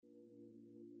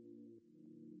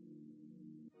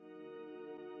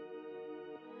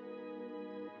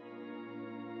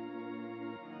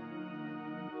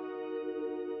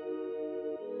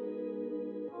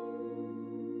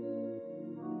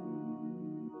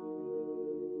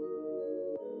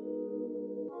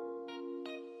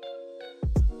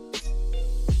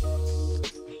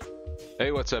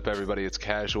Hey, what's up, everybody? It's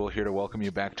Casual here to welcome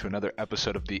you back to another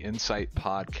episode of the Insight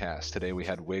Podcast. Today we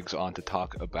had Wiggs on to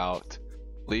talk about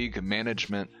league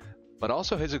management, but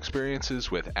also his experiences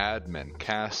with admin,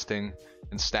 casting,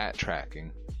 and stat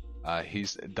tracking.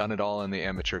 He's done it all in the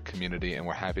amateur community, and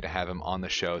we're happy to have him on the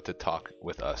show to talk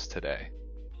with us today.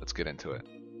 Let's get into it.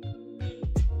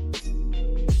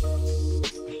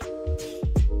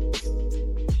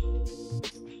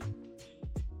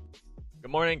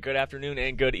 Good morning, good afternoon,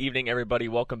 and good evening, everybody.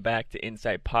 Welcome back to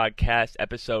Insight Podcast,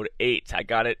 episode 8. I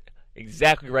got it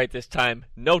exactly right this time,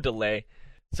 no delay.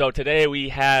 So today we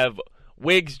have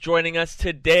Wiggs joining us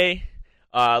today,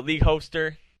 league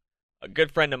hoster, a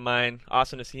good friend of mine.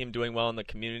 Awesome to see him doing well in the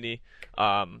community.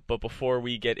 But before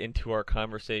we get into our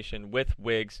conversation with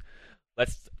Wiggs,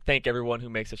 let's thank everyone who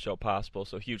makes the show possible.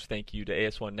 So huge thank you to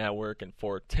AS1 Network and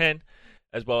 410.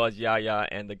 As well as Yaya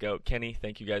and the GOAT Kenny.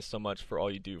 Thank you guys so much for all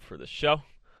you do for the show.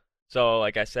 So,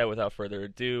 like I said, without further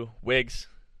ado, Wiggs,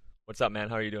 what's up, man?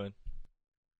 How are you doing?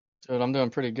 Dude, I'm doing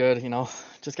pretty good,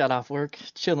 just got off work,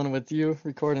 chilling with you,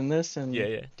 recording this, and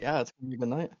Yeah, it's gonna be a good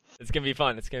night. It's gonna be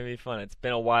fun. It's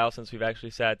been a while since we've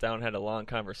actually sat down and had a long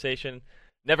conversation.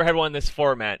 Never had one in this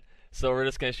format, so we're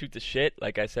just gonna shoot the shit,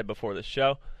 like I said before the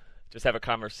show. Just have a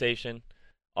conversation,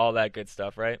 all that good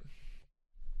stuff, right?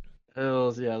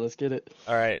 Hells yeah, let's get it.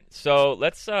 All right, so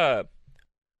let's.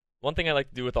 One thing I like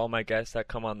to do with all my guests that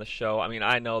come on the show. I mean,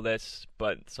 I know this,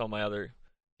 but some of my other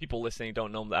people listening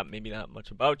don't know that maybe not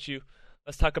much about you.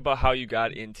 Let's talk about how you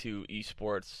got into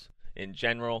esports in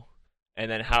general, and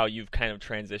then how you've kind of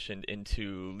transitioned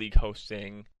into league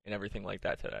hosting and everything like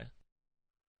that today.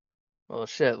 Well,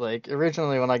 shit,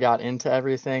 originally when I got into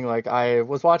everything, I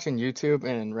was watching YouTube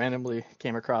and randomly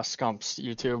came across Scump's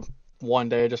YouTube one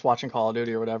day, just watching Call of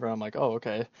Duty or whatever. I'm like, oh,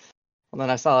 okay. And then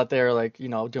I saw that they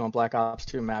were doing Black Ops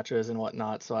 2 matches and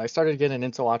whatnot. So I started getting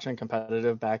into watching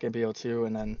competitive back in BO2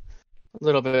 and then a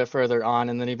little bit further on.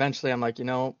 And then eventually I'm like, I'm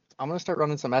going to start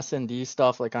running some S&D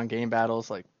stuff on game battles,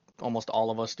 like almost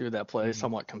all of us do that play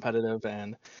somewhat competitive.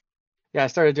 And yeah, I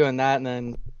started doing that. And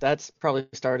then that's probably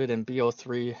started in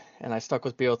BO3. And I stuck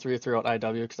with BO3 throughout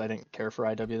IW because I didn't care for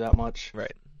IW that much.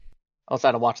 Right.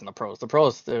 Outside of watching the pros. The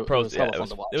pros, it was fun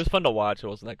to watch. It was fun to watch. It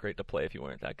wasn't that great to play if you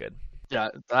weren't that good. Yeah,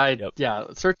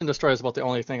 Search and Destroy is about the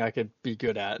only thing I could be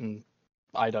good at in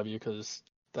IW because,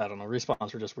 I don't know,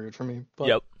 respawns were just weird for me.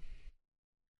 But,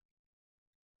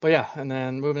 But yeah, and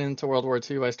then moving into World War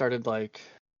II, I started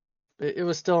it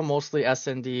was still mostly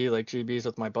S&D, GBs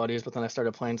with my buddies, but then I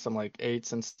started playing some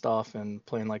 8s and stuff and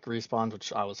playing respawns,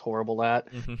 which I was horrible at.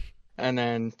 Mm-hmm. And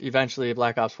then eventually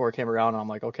Black Ops 4 came around, and I'm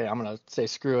like, okay, I'm going to say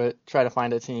screw it, try to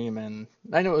find a team. And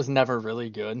I knew it was never really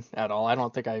good at all. I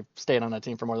don't think I stayed on a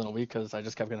team for more than a week because I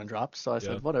just kept getting dropped. So I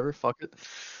said, whatever, fuck it.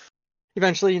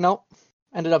 Eventually,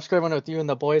 ended up scrimming with you and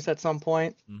the boys at some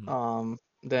point. Mm-hmm.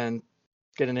 Then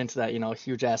getting into that,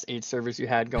 huge ass 8 servers you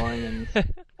had going. And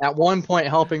at one point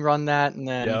helping run that. And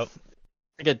then I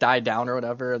think it died down or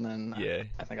whatever. And then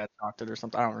I think I talked it or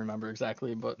something. I don't remember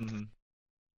exactly, but... Mm-hmm.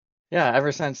 Yeah,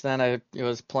 ever since then I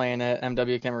was playing it.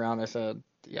 MW came around, I said,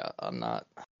 yeah, I'm not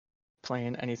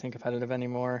playing anything competitive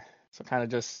anymore. So kind of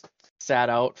just sat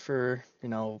out for,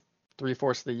 3/4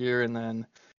 of the year, and then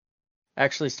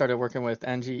actually started working with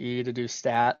NGE to do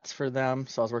stats for them.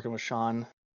 So I was working with Sean.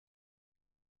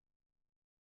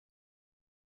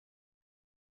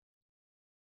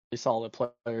 Solid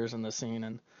players in the scene,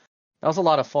 and that was a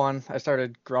lot of fun. I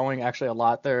started growing actually a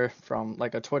lot there from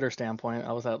a Twitter standpoint.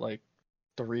 I was at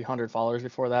 300 followers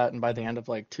before that, and by the end of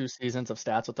 2 seasons of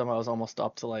stats with them, I was almost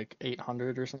up to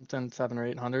 800 or something, 700 or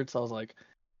 800. So I was like,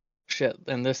 shit,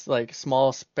 in this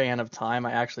small span of time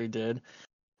I actually did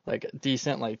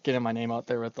decent, getting my name out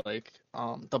there with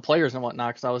the players and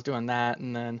whatnot, because I was doing that.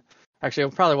 And then actually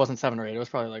it probably wasn't 7 or 8, it was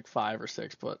probably 5 or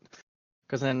 6, but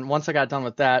because then once I got done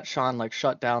with that, Sean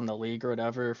shut down the league or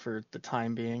whatever for the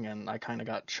time being, and I kind of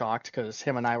got shocked because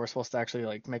him and I were supposed to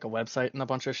actually make a website and a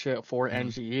bunch of shit for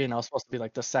NGE, and I was supposed to be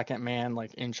the second man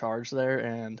in charge there.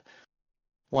 And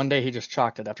one day he just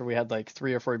chalked it after we had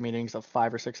 3 or 4 meetings of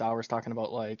 5 or 6 hours talking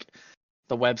about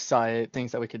the website,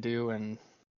 things that we could do, and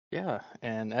yeah.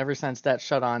 And ever since that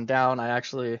shut on down, I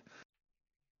actually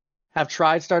have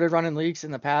started running leagues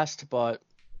in the past, but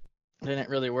didn't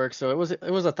really work. So it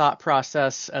was a thought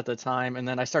process at the time, and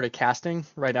then I started casting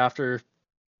right after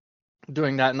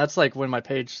doing that, and that's when my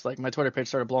page, my Twitter page,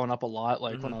 started blowing up a lot.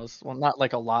 When I was, well, not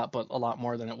a lot, but a lot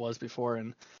more than it was before.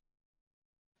 And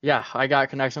yeah, I got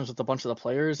connections with a bunch of the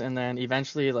players, and then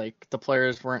eventually the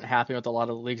players weren't happy with a lot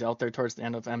of the leagues out there towards the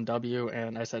end of MW,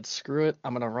 and I said screw it,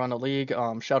 I'm gonna run a league.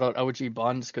 Shout out OG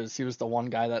Buns, because he was the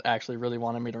one guy that actually really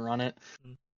wanted me to run it.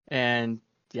 And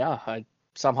yeah, I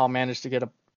somehow managed to get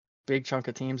big chunk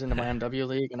of teams into my MW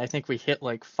league, and I think we hit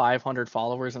like 500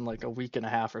 followers in like a week and a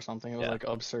half or something. It was Yeah. like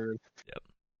absurd. Yep.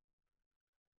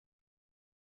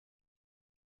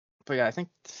 But yeah, I think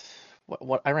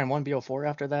what I ran one BO4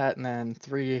 after that, and then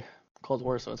 3 Cold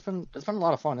War. So it's been a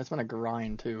lot of fun. It's been a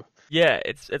grind too. Yeah,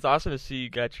 it's awesome to see you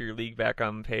got your league back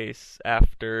on pace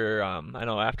after I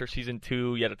know after season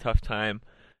 2 you had a tough time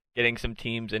getting some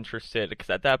teams interested because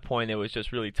at that point it was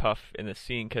just really tough in the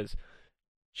scene because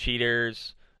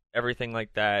cheaters, everything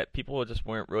like that, people just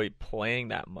weren't really playing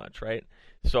that much, right?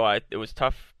 So it was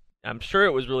tough. I'm sure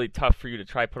it was really tough for you to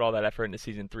try put all that effort into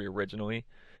season 3 originally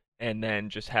and then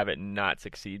just have it not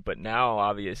succeed. But now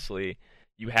obviously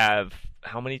you have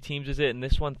how many teams is it in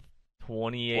this one?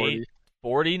 28,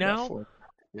 40 now? Yeah, 40.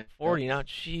 Yeah. 40 now.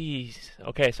 Jeez.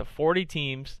 Okay, so 40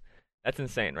 teams. That's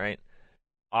insane, right?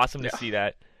 Awesome to Yeah. see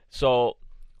that. So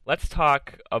let's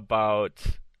talk about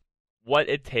what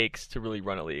it takes to really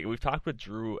run a league. We've talked with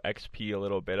Drew XP a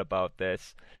little bit about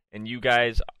this, and you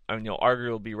guys,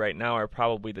 arguably right now are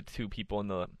probably the 2 people in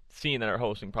the scene that are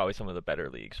hosting probably some of the better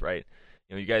leagues, right?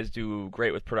 You guys do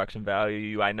great with production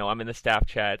value. I know I'm in the staff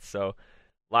chat, so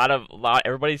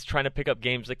everybody's trying to pick up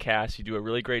games to cast. You do a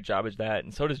really great job at that,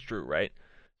 and so does Drew, right?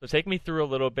 So take me through a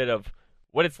little bit of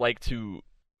what it's like to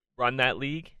run that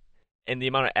league and the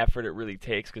amount of effort it really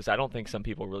takes, because I don't think some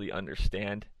people really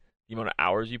understand the amount of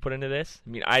hours you put into this. I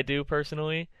mean, I do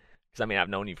personally, because I've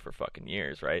known you for fucking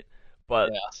years, right?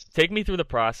 But Yes. take me through the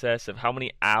process of how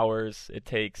many hours it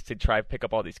takes to try to pick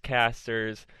up all these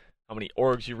casters, how many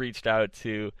orgs you reached out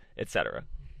to, etc.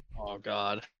 Oh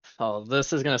God. Oh,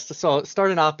 this is gonna so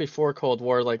starting off before Cold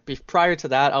War, like prior to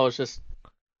that, I was just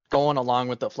going along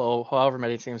with the flow. However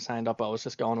many teams signed up, I was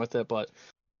just going with it. But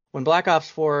when Black Ops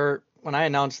 4, when I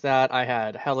announced that, I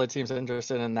had hella teams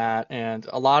interested in that, and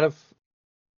a lot of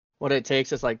what it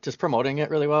takes is like just promoting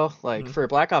it really well. Like Mhm. for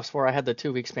Black Ops 4, I had the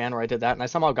 2-week span where I did that, and I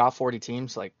somehow got 40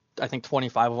 teams. Like I think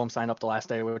 25 of them signed up the last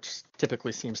day, which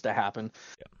typically seems to happen.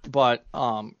 Yeah. But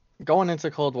going into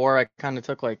Cold War, I kind of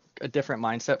took like a different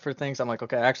mindset for things. I'm like,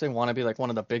 okay, I actually want to be like one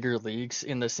of the bigger leagues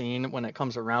in the scene when it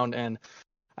comes around, and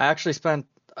I actually spent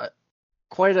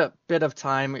quite a bit of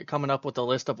time coming up with a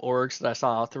list of orgs that I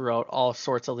saw throughout all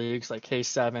sorts of leagues, like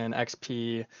K7,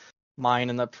 XP, mine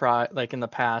in the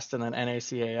past, and then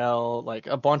NACAL, like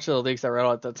a bunch of the leagues that were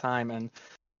out at the time, and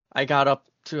I got up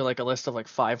to like a list of like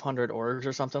 500 orgs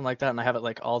or something like that, and I have it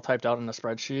like all typed out in a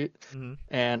spreadsheet, Mhm.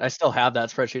 and I still have that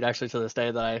spreadsheet actually to this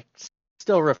day that I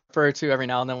still refer to every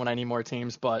now and then when I need more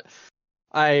teams. But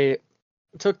I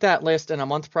took that list, and a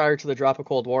month prior to the drop of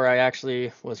Cold War, I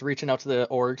actually was reaching out to the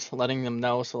orgs, letting them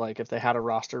know, so like if they had a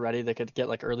roster ready, they could get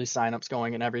like early signups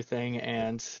going and everything.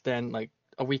 And then like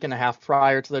a week and a half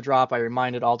prior to the drop, I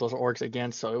reminded all those orgs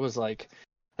again. So it was like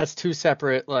that's 2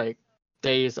 separate like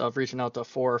days of reaching out to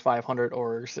 400 or 500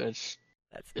 orgs. It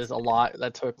That's is a lot.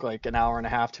 That took like an hour and a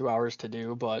half, 2 hours to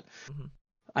do. But Mhm.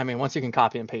 I mean, once you can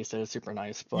copy and paste it, it's super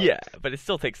nice. But Yeah, but it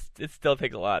still takes a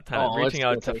lot of time. oh, Reaching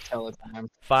out to takes hella time.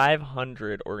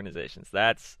 500 organizations.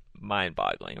 That's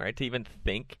mind-boggling, right? To even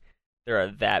think there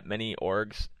are that many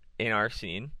orgs in our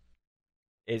scene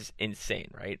is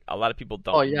insane, right? A lot of people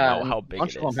don't Oh yeah, know and how a big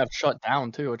bunch it of them is. have shut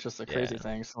down too, which is the crazy Yeah.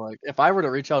 thing. So like, if I were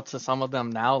to reach out to some of them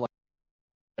now, like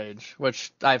page,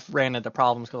 which I've ran into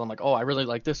problems because I'm like, oh, I really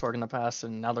like this org in the past,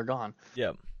 and now they're gone.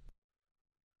 Yeah.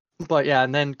 But yeah,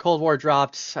 and then Cold War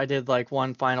dropped. I did like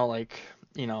one final like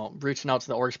reaching out to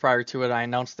the orgs prior to it. I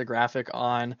announced the graphic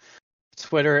on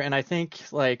Twitter, and I think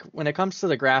like when it comes to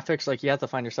the graphics, like you have to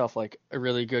find yourself like a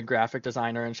really good graphic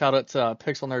designer. And shout out to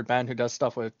Pixel Nerd Ben who does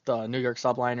stuff with New York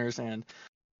Subliners, and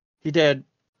he did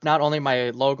not only my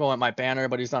logo and my banner,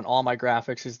 but he's done all my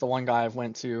graphics. He's the one guy I've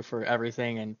went to for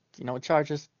everything, and it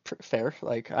charges fair.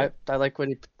 Like Yep. I like what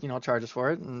he charges for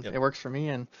it, and Yep. it works for me.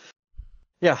 And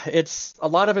yeah, it's a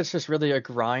lot of it's just really a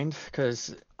grind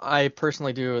because I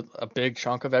personally do a big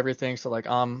chunk of everything. So like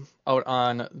I'm out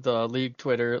on the league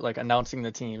Twitter, like announcing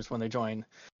the teams when they join.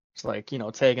 It's like,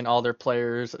 tagging all their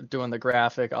players, doing the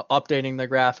graphic, updating the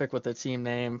graphic with the team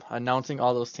name, announcing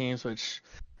all those teams, which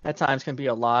at times can be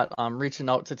a lot. Reaching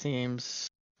out to teams,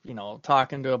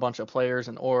 talking to a bunch of players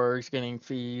and orgs, getting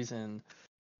fees, and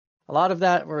a lot of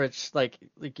that where it's like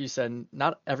you said,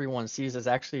 not everyone sees is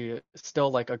actually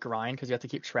still like a grind because you have to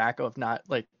keep track of not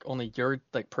like only your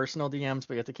like personal DMs,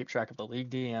 but you have to keep track of the league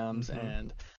DMs Mhm.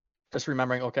 and just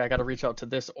remembering, okay, I got to reach out to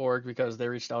this org because they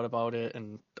reached out about it,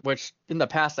 and which in the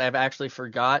past I've actually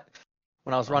forgot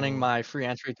when I was running Oh. my free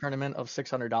entry tournament of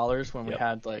 $600 when we Yep.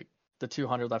 had like the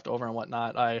 200 left over and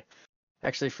whatnot. I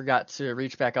actually forgot to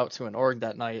reach back out to an org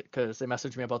that night because they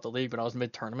messaged me about the league, but I was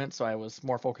mid-tournament, so I was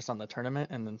more focused on the tournament,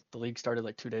 and then the league started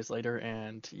like 2 days later,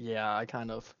 and yeah, I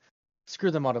kind of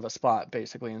screwed them out of a spot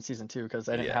basically in season 2 because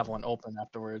I didn't have one open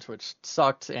afterwards, which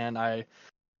sucked. And I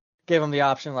gave them the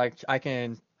option, like,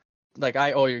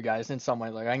 I owe you guys in some way.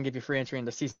 Like, I can give you free entry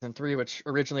into season 3, which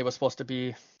originally was supposed to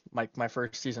be my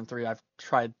first season 3. I've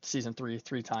tried season 3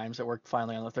 3 times. It worked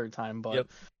finally on the third time, but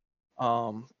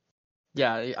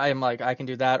yeah, I'm like, I can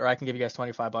do that, or I can give you guys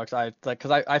 $25.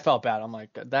 Because I felt bad. I'm like,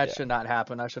 that should not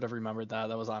happen. I should have remembered that.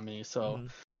 That was on me. So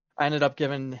I ended up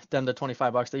giving them the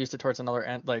 $25. They used it towards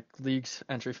another league's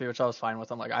entry fee, which I was fine with.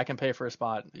 I'm like, I can pay for a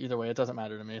spot either way. It doesn't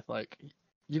matter to me. Like,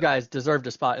 you guys deserved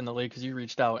a spot in the league because you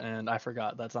reached out and I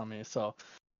forgot. That's on me. So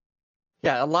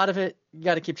yeah, a lot of it, you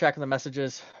got to keep track of the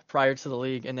messages prior to the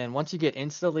league. And then once you get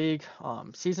into the league,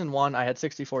 season 1, I had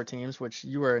 64 teams, which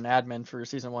you were an admin for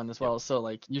season 1 as well. So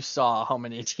like, you saw how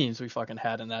many teams we fucking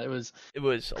had in that. It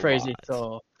was crazy.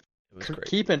 So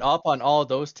keeping up on all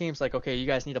those teams, like, okay, you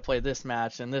guys need to play this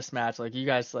match and this match. Like, you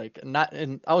guys, like, not,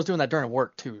 and I was doing that during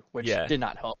work too, which did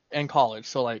not help, and college.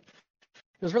 So like,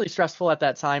 it was really stressful at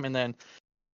that time. And then,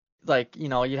 like, you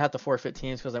know, you'd have to forfeit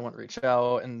teams because they wouldn't reach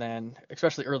out, and then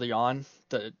especially early on,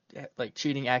 the like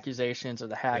cheating accusations or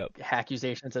the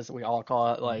accusations, as we all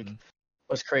call it, like,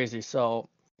 was crazy. So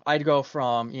I'd go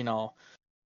from, you know,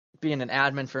 being an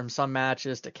admin from some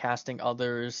matches to casting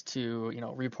others to, you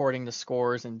know, reporting the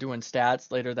scores and doing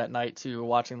stats later that night to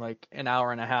watching like an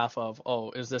hour and a half of,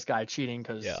 oh, is this guy cheating?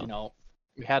 Because you know,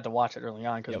 we had to watch it early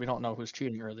on because we don't know who's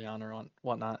cheating early on or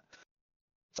whatnot.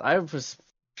 So I was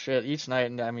shit each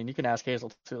night, and I mean, you can ask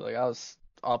Hazel too. Like, I was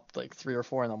up like 3 or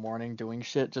 4 in the morning doing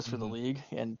shit just for the league,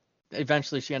 and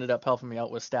eventually she ended up helping me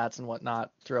out with stats and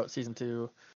whatnot throughout season 2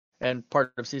 and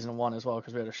part of season 1 as well,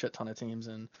 because we had a shit ton of teams.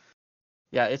 And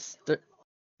yeah,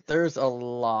 there's a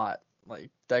lot like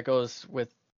that goes with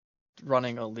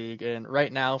running a league. And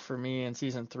right now for me in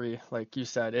season 3, like you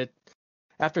said,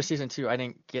 after season 2 I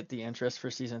didn't get the interest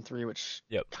for season 3, which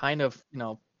kind of, you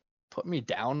know, put me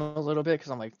down a little bit,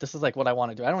 because I'm like, this is like what I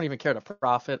want to do. I don't even care to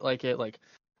profit like it, like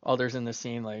others in the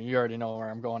scene. Like, you already know where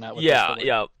I'm going at with this, but,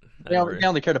 like, they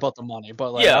only cared about the money,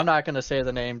 but like, I'm not gonna say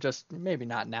the name, just maybe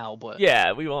not now, but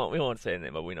we won't say the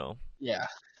name, but we know.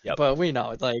 But we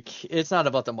know, like, it's not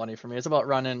about the money for me. It's about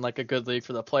running like a good league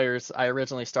for the players. I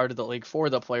originally started the league for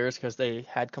the players because they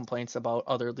had complaints about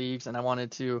other leagues, and I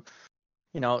wanted to,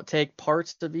 you know, take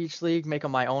parts of each league, make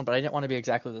them my own, but I didn't want to be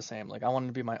exactly the same. Like, I wanted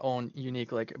to be my own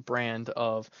unique, like, brand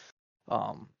of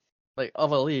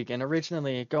a league. And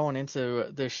originally going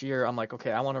into this year, I'm like,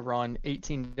 okay, I want to run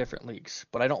 18 different leagues,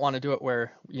 but I don't want to do it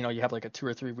where, you know, you have like a 2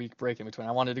 or 3 week break in between.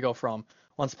 I wanted to go from,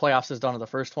 once playoffs is done to the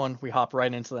first one, we hop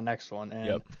right into the next one.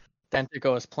 And then to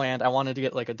go as planned, I wanted to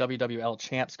get like a WWL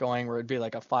champs going, where it'd be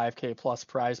like a 5K plus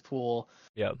prize pool.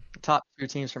 Top 2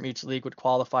 teams from each league would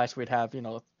qualify, so we'd have, you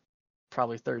know,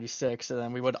 probably 36, and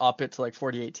then we would up it to like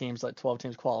 48 teams, like 12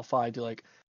 teams qualified, do like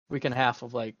week and a half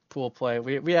of like pool play.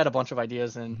 We had a bunch of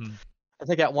ideas, and I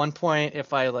think at one point,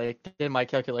 if I like did my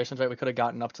calculations right, we could have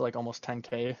gotten up to like almost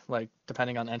 10K, like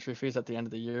depending on entry fees at the end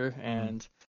of the year, and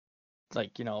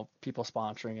like, you know, people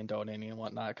sponsoring and donating and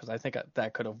whatnot, because I think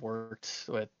that could have worked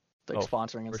with like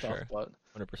sponsoring and stuff. Sure. But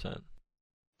 100%.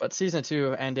 But season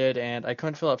 2 ended, and I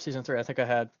couldn't fill up season 3. I think I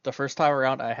had the first time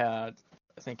around, I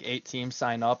think 8 teams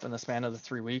sign up in the span of the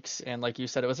 3 weeks, and like you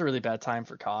said, it was a really bad time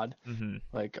for COD.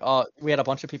 Like, we had a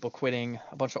bunch of people quitting,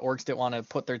 a bunch of orgs didn't want to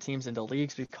put their teams into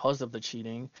leagues because of the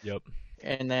cheating.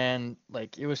 And then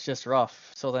like, it was just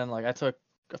rough. So then like, I took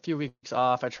a few weeks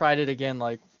off. I tried it again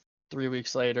like 3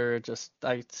 weeks later,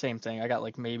 same thing. I got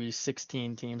like maybe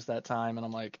 16 teams that time, and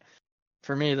I'm like,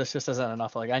 for me, this just isn't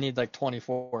enough. Like, I need like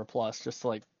 24 plus just to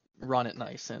like run it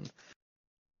nice. And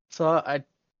so I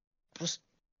was,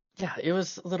 it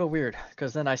was a little weird,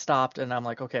 because then I stopped and I'm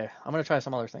like, okay, I'm going to try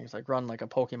some other things, like run like a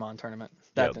Pokemon tournament.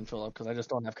 That didn't fill up because I just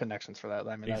don't have connections for that.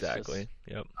 I mean, that's just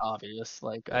obvious.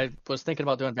 Like, I was thinking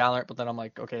about doing Valorant, but then I'm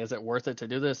like, okay, is it worth it to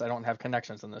do this? I don't have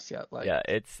connections in this yet. Like,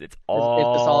 it's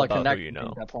all about who you know.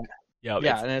 At that point. And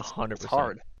it's 100%. It's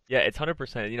hard. It's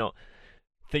 100%. You know,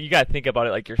 you got to think about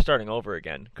it like you're starting over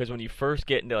again, because when you first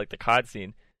get into like the COD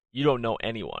scene, you don't know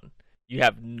anyone. You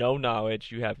have no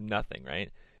knowledge. You have nothing,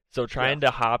 right? So trying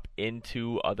to hop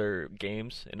into other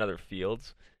games and other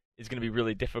fields is going to be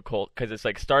really difficult, because it's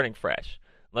like starting fresh.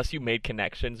 Unless you made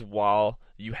connections while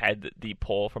you had the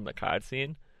pull from the COD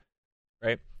scene,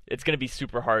 right? It's going to be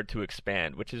super hard to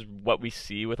expand, which is what we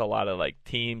see with a lot of like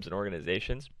teams and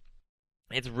organizations.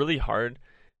 It's really hard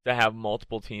to have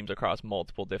multiple teams across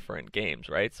multiple different games,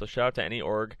 right? So shout out to any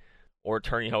org or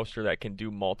tourney hoster that can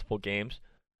do multiple games,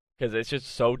 because it's just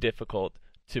so difficult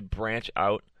to branch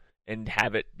out and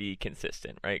have it be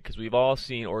consistent, right? Because we've all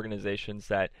seen organizations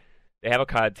that they have a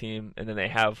COD team and then they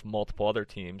have multiple other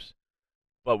teams,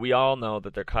 But we all know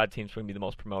that their COD team's going to be the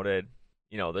most promoted.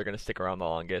 They're going to stick around the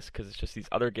longest because it's just these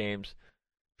other games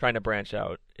trying to branch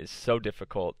out is so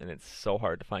difficult and it's so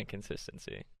hard to find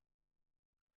consistency.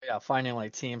 Yeah, finding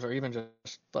like teams or even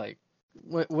just like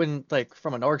when like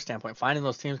from an org standpoint, finding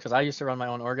those teams, because I used to run my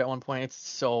own org at one point. It's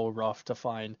so rough to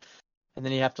find, and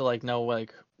then you have to like know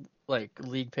like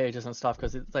league pages and stuff,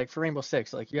 because it's like for Rainbow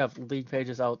Six, like you have league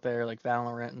pages out there like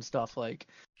Valorant and stuff. Like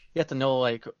you have to know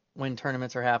like when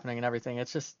tournaments are happening and everything.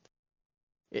 It's just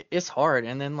it's hard,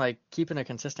 and then like keeping a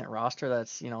consistent roster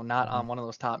that's not on one of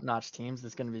those top notch teams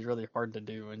is going to be really hard to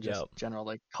do. And just general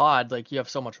like COD, like you have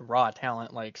so much raw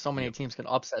talent, like so many teams can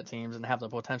upset teams and have the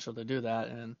potential to do that.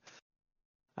 And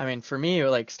I mean, for me,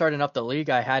 like starting up the league,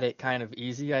 I had it kind of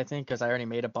easy, I think, because I already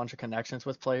made a bunch of connections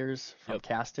with players from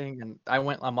casting, and I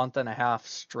went a month and a half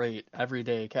straight every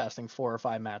day casting 4 or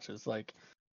 5 matches. Like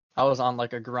I was on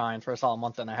like a grind for a solid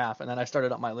month and a half, and then I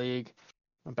started up my league,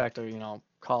 went back to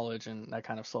college, and that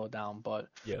kind of slowed down. But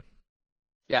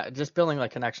yeah, just building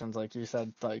like connections, like you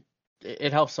said, like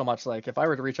it helps so much. Like if I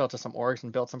were to reach out to some orgs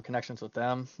and build some connections with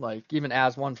them, like even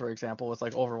as one, for example, with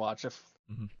like Overwatch, if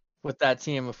with that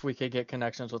team, if we could get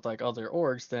connections with like other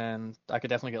orgs, then I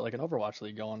could definitely get like an Overwatch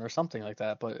league going or something like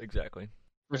that. But exactly,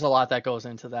 there's a lot that goes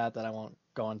into that I won't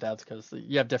go in depth, because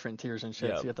you have different tiers and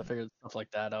shit, so you have to figure stuff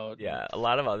like that out. Yeah, a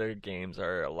lot of other games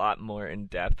are a lot more in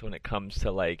depth when it comes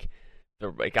to like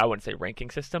I wouldn't say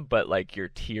ranking system, but like your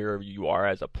tier you are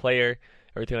as a player,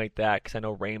 everything like that. Because I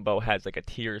know Rainbow has like a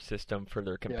tier system for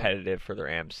their competitive, for their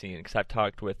AM scene. Because I've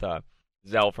talked with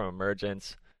Zell from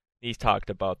Emergence, he's talked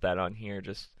about that on here,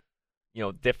 just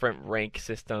different rank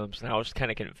systems, and I was just kind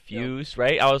of confused,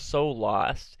 right? I was so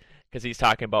lost because he's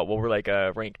talking about, well, we're like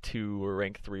a rank 2 or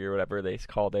rank 3 or whatever they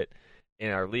called it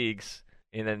in our leagues,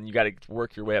 and then you got to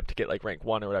work your way up to get like rank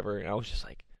 1 or whatever. And I was just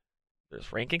like,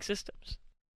 there's ranking systems?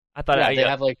 I thought they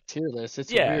have like tier lists.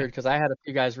 It's weird, because I had a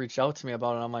few guys reach out to me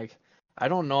about it. I'm like, I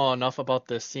don't know enough about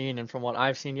this scene, and from what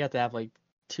I've seen, you have to have like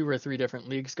 2 or 3 different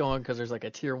leagues going, because there's like a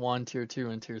tier 1, tier 2,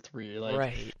 and tier 3. Like,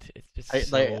 right. It's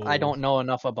just I don't know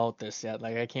enough about this yet.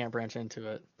 Like I can't branch into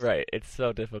it. Right. It's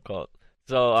so difficult.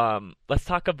 So let's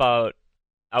talk about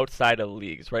outside of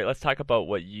leagues, right? Let's talk about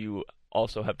what you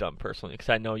also have done personally, because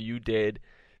I know you did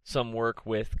some work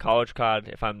with College COD,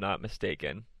 if I'm not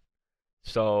mistaken.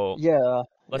 So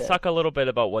let's talk a little bit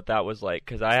about what that was like,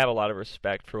 because I have a lot of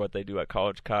respect for what they do at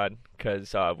College COD,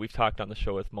 because we've talked on the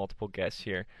show with multiple guests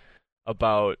here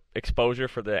about exposure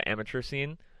for the amateur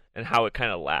scene and how it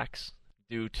kind of lacks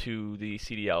due to the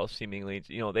CDL seemingly,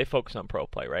 they focus on pro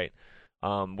play, right?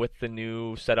 With the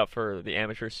new setup for the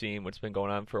amateur scene, which has been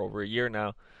going on for over a year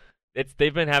now,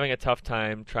 they've been having a tough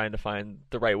time trying to find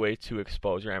the right way to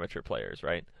expose your amateur players,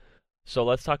 right? So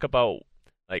let's talk about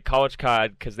like College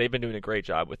COD, because they've been doing a great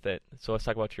job with it. So let's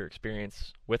talk about your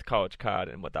experience with College COD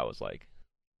and what that was like.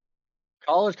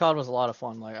 College COD was a lot of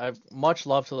fun. Like I've much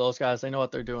love to those guys. They know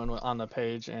what they're doing on the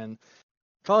page, and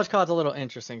College COD's a little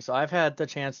interesting. So I've had the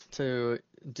chance to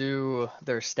do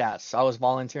their stats. So I was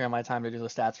volunteering my time to do the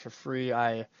stats for free.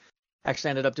 I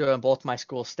actually ended up doing both my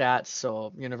school stats.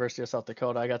 So University of South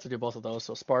Dakota, I got to do both of those.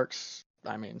 So Sparks,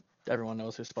 I mean, everyone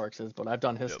knows who Sparks is, but I've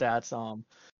done his stats.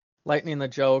 Lightning the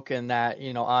Joke and that,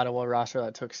 Ottawa roster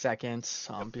that took second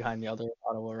behind the other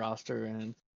Ottawa roster.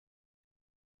 And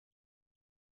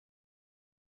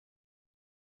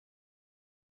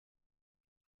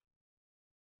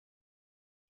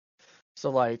so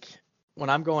like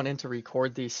when I'm going in to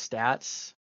record these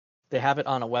stats, they have it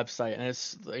on a website, and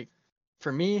it's like,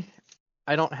 for me,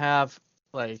 I don't have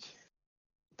like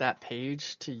that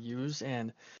page to use,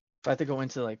 and if I have to go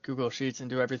into like Google Sheets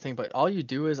and do everything, but all you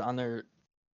do is on their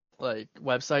like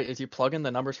website is you plug in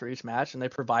the numbers for each match, and they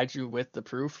provide you with the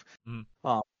proof.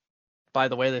 By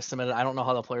the way they submit it, I don't know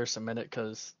how the players submit it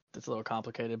because it's a little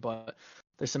complicated, but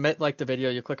they submit like the video,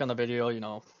 you click on the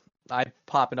video, I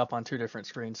pop it up on 2 different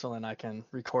screens so then I can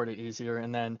record it easier,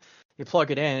 and then you plug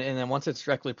it in, and then once it's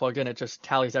directly plugged in, it just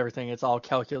tallies everything. It's all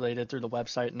calculated through the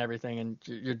website and everything, and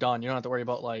you're done. You don't have to worry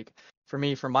about, like, for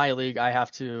me, for my league, I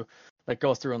have to like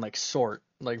go through and like sort,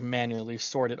 like manually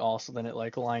sort it all, so then it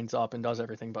like lines up and does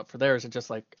everything. But for theirs, it just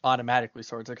like automatically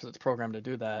sorts it because it's programmed to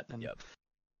do that. And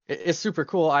it's super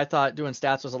cool. I thought doing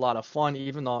stats was a lot of fun,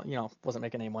 even though wasn't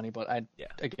making any money. But I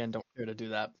again don't care to do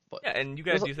that. But and you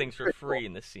guys do things for free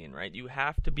in the scene, right? You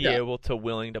have to be able to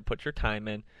willing to put your time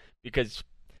in, because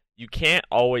you can't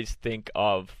always think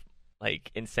of like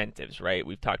incentives, right?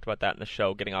 We've talked about that in the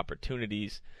show, getting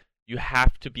opportunities. You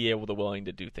have to be able to willing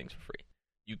to do things for free.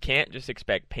 You can't just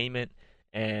expect payment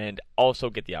and also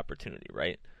get the opportunity,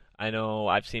 right? I know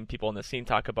I've seen people in the scene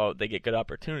talk about they get good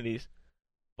opportunities,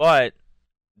 but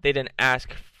they didn't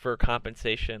ask for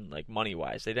compensation, like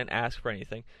money-wise. They didn't ask for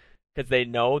anything because they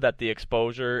know that the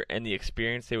exposure and the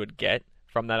experience they would get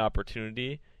from that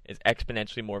opportunity is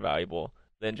exponentially more valuable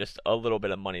than just a little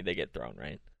bit of money they get thrown,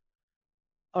 right?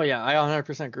 Oh yeah, I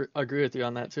 100% agree with you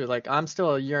on that too. Like I'm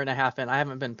still a year and a half in. I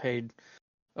haven't been paid.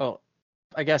 Oh,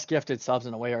 I guess gifted subs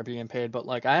in a way are being paid, but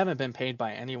like I haven't been paid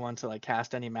by anyone to like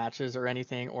cast any matches or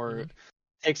anything or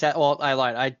take that. Well, I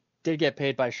lied. I did get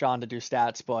paid by Sean to do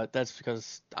stats, but that's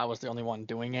because I was the only one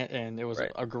doing it, and it was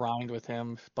Right. a grind with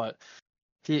him. But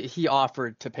he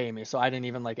offered to pay me, so I didn't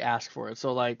even like ask for it.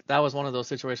 So like that was one of those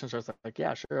situations where it's like,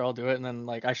 yeah, sure, I'll do it. And then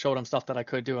like I showed him stuff that I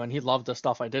could do, and he loved the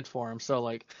stuff I did for him. So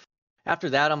like after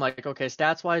that, I'm like, okay,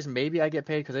 stats wise, maybe I get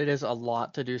paid because it is a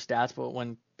lot to do stats. But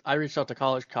when I reached out to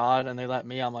College COD and they let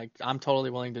me, I'm like, I'm totally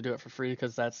willing to do it for free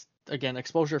because that's again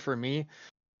exposure for me,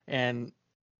 and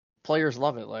players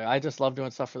love it. Like I just love doing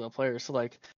stuff for the players. So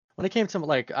like when it came to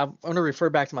like I'm gonna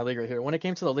refer back to my league right here. When it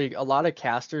came to the league, a lot of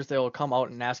casters they'll come out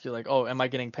and ask you like, oh, am I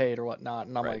getting paid or whatnot?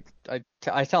 And I'm Right. like,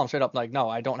 I tell them straight up like, no,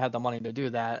 I don't have the money to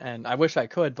do that, and I wish I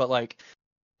could, but like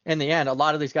in the end, a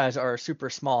lot of these guys are super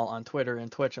small on Twitter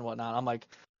and Twitch and whatnot. I'm like,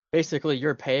 basically,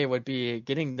 your pay would be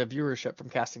getting the viewership from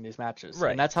casting these matches. Right.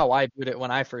 And that's how I viewed it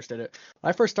when I first did it. When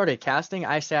I first started casting,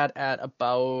 I sat at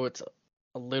about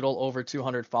a little over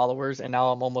 200 followers, and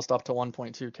now I'm almost up to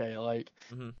 1.2K. Like,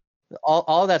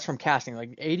 all of that's from casting.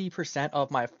 Like, 80% of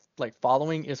my like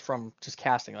following is from just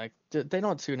casting. Like, they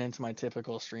don't tune into my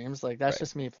typical streams. Like, that's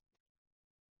just me.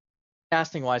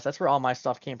 Casting wise, that's where all my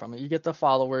stuff came from. You get the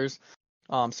followers.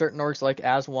 Certain orgs like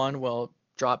As One will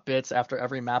drop bits after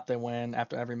every map they win,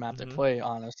 after every map they play,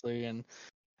 honestly. And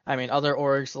I mean, other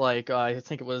orgs like I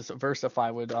think it was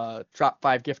Versify would drop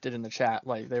 5 gifted in the chat.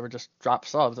 Like they would just drop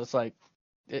subs. It's like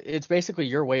it's basically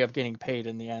your way of getting paid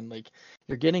in the end. Like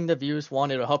you're getting the views. One,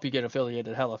 it'll help you get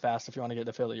affiliated hella fast if you want to get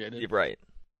affiliated. Right.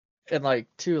 And like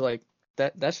two, like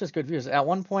that's just good views. At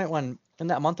one point when in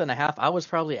that month and a half, I was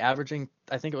probably averaging,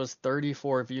 I think it was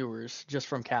 34 viewers just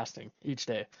from casting each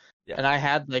day. Yeah. And I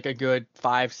had like a good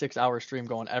 5-6 hour stream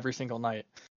going every single night.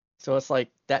 So it's like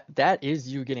that is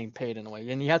you getting paid in a way.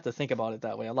 And you have to think about it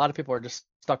that way. A lot of people are just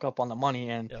stuck up on the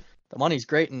money, and the money's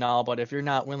great and all, but if you're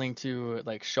not willing to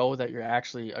like show that you're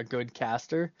actually a good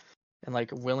caster and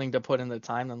like willing to put in the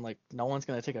time, then like no one's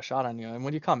gonna take a shot on you. And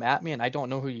when you come at me and I don't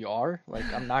know who you are, like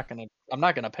I'm not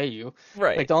gonna pay you.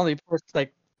 Right. Like the only person,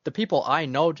 like the people I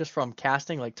know just from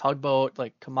casting, like Tugboat,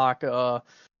 like Kamaka,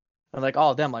 and like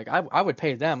all of them, like I would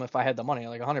pay them if I had the money,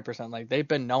 like 100%. Like they've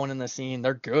been known in the scene,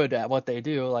 they're good at what they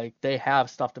do, like they have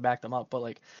stuff to back them up. But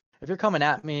like if you're coming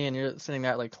at me and you're sitting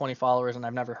there at like 20 followers and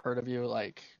I've never heard of you,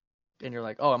 like, and you're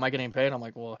like, oh, am I getting paid? I'm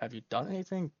like, well, have you done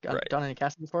anything? Done any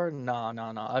casting before? No.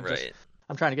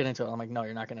 I'm trying to get into it. I'm like, no,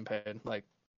 you're not getting paid. Like,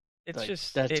 that's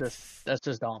just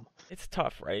dumb. It's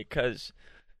tough, right? Because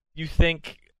you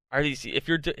think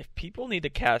if people need to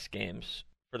cast games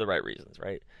for the right reasons,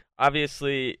 right?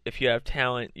 Obviously, if you have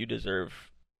talent, you deserve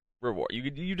reward.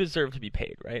 You deserve to be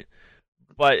paid, right?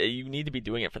 But you need to be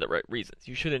doing it for the right reasons.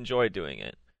 You should enjoy doing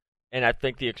it. And I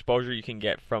think the exposure you can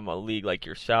get from a league like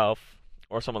yourself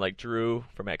or someone like Drew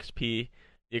from XP,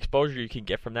 the exposure you can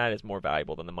get from that is more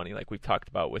valuable than the money, like we've talked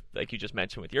about with, like you just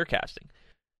mentioned, with your casting.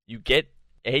 You get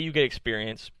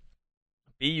experience.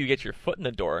 B, you get your foot in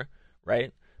the door,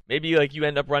 right? Maybe like you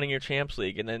end up running your Champs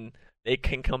League, and then they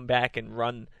can come back and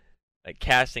run like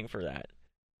casting for that.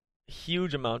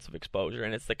 Huge amounts of exposure,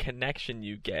 and it's the connection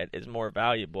you get is more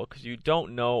valuable because you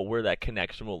don't know where that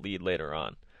connection will lead later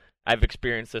on. I've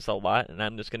experienced this a lot, and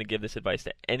I'm just going to give this advice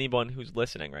to anyone who's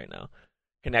listening right now.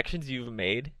 Connections you've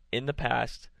made in the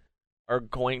past are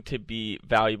going to be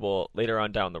valuable later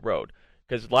on down the road,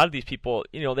 because a lot of these people,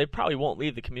 they probably won't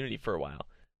leave the community for a while.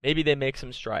 Maybe they make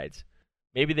some strides.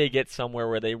 Maybe they get somewhere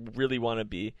where they really want to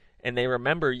be, and they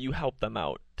remember you helped them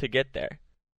out to get there.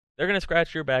 They're going to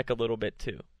scratch your back a little bit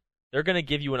too. They're going to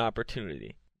give you an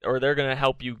opportunity, or they're going to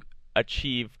help you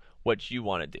achieve what you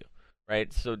want to do,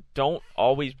 right? So don't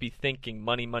always be thinking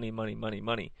money.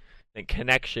 And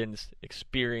connections,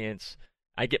 experience,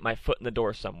 I get my foot in the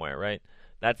door somewhere, right?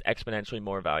 That's exponentially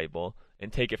more valuable.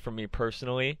 And take it from me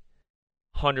personally,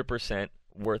 100%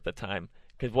 worth the time.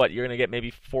 Because you're going to get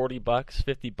maybe $40,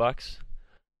 $50?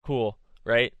 Cool,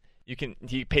 right?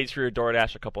 He pays for your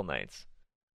DoorDash a couple nights.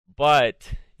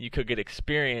 But you could get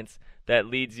experience that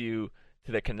leads you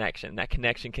to the connection. That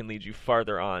connection can lead you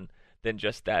farther on than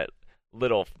just that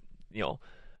little,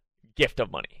 gift of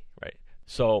money, right?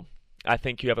 So I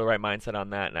think you have the right mindset on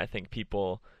that, and I think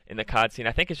people in the COD scene,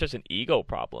 I think it's just an ego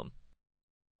problem,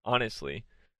 honestly.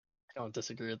 I don't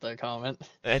disagree with that comment.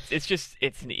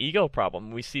 It's an ego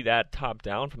problem. We see that top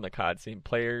down from the COD scene,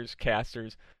 players,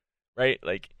 casters, right?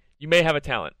 Like you may have a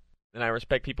talent, and I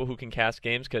respect people who can cast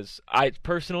games because I'm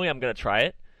gonna try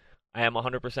it. I am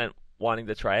 100% wanting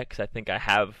to try it because I think I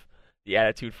have the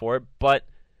attitude for it, but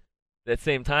at the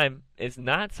same time, it's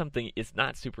not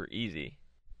super easy.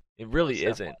 It really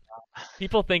isn't.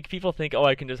 People think, oh,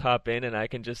 I can just hop in and I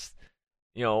can just,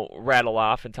 rattle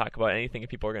off and talk about anything and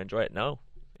people are going to enjoy it. No,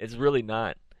 it's really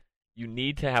not. You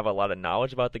need to have a lot of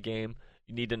knowledge about the game.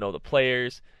 You need to know the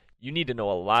players. You need to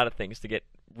know a lot of things to get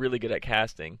really good at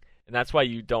casting. And that's why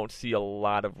you don't see a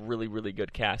lot of really, really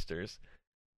good casters.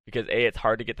 Because A, it's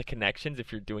hard to get the connections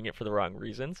if you're doing it for the wrong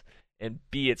reasons. And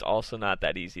B, it's also not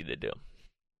that easy to do.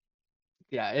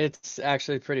 Yeah, it's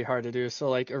actually pretty hard to do. So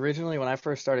like originally when I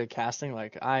first started casting,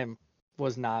 like I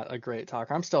was not a great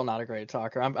talker. I'm still not a great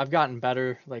talker. I've gotten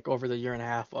better like over the year and a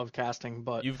half of casting,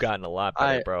 but you've gotten a lot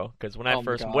better, bro. Because when I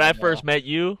first met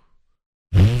you,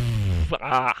 dude,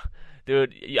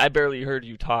 I barely heard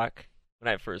you talk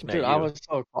when I first met you. Dude, I was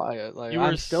so quiet. Like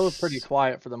I'm still pretty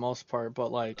quiet for the most part,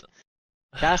 but like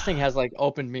casting has like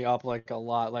opened me up like a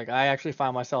lot. Like I actually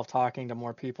find myself talking to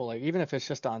more people, like even if it's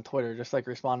just on Twitter, just like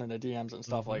responding to DMs and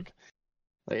stuff. Like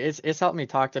it's helped me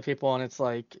talk to people, and it's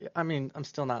like, I mean, I'm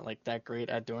still not like that great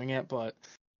at doing it, but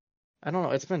I don't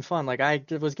know, it's been fun. Like I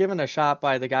was given a shot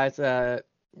by the guys that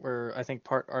were, I think,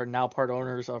 part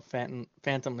owners of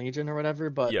Phantom Legion or whatever,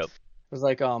 but yep. It was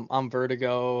like I'm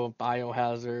Vertigo,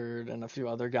 Biohazard, and a few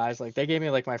other guys. Like they gave me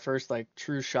like my first like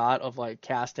true shot of like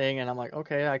casting, and I'm like,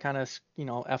 okay, I kind of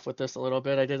F with this a little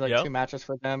bit. I did like 2 matches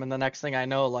for them, and the next thing I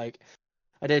know, like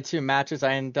I did 2 matches.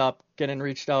 I ended up getting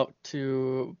reached out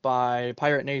to by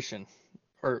Pirate Nation,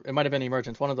 or it might have been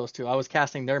Emergence, one of those two. I was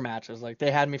casting their matches. Like they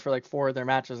had me for like 4 of their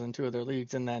matches in 2 of their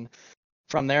leagues, and then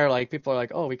from there, like people are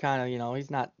like, oh, we kind of,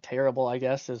 he's not terrible, I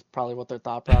guess, is probably what their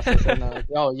thought process is. And they're like,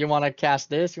 oh, you want to cast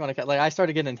this? You want to like I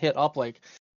started getting hit up like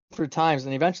through times,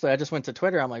 and eventually I just went to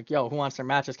Twitter. I'm like, yo, who wants their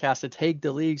matches casted? Take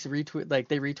the leagues, retweet, like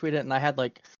they retweet it, and I had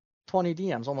like 20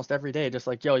 DMs almost every day, just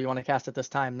like, yo, you want to cast it this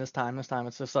time?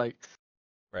 It's just like,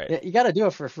 right. You got to do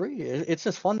it for free. It's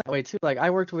just fun that way too. Like I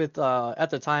worked with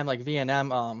at the time like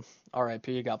VNM,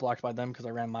 RIP, got blocked by them because I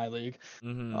ran my league.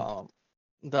 Mm-hmm.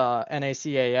 The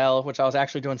NACAL, which I was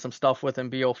actually doing some stuff with in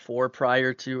BO4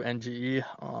 prior to NGE.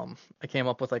 I came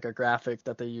up with like a graphic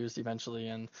that they used eventually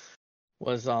and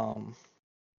was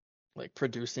like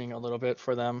producing a little bit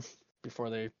for them before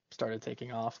they started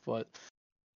taking off. But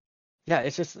yeah,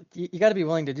 it's just you got to be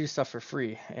willing to do stuff for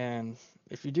free, and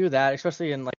if you do that,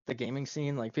 especially in like the gaming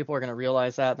scene, like people are gonna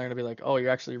realize that and they're gonna be like, oh, you're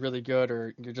actually really good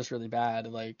or you're just really bad.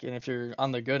 Like, and if you're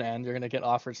on the good end, you're gonna get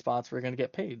offered spots where you're gonna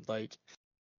get paid. Like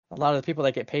a lot of the people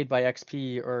that get paid by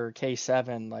XP or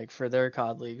K7, like for their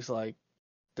COD leagues, like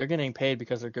they're getting paid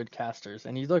because they're good casters.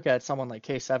 And you look at someone like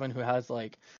K7 who has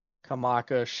like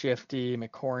Kamaka, Shifty,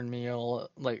 McCornmeal,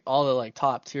 like all the like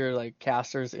top tier like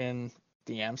casters in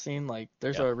the AM scene, like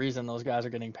there's a reason those guys are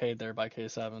getting paid there by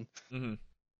K7. Mm-hmm.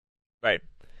 Right.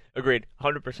 Agreed.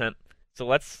 100%. So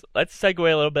let's segue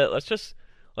a little bit. Let's just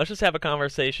have a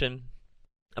conversation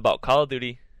about Call of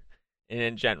Duty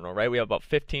in general, right? We have about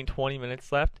 15-20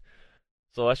 minutes left.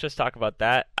 So let's just talk about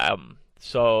that.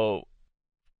 So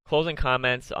closing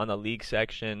comments on the league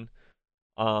section.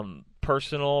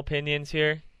 Personal opinions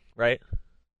here, right?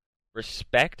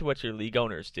 Respect what your league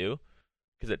owners do,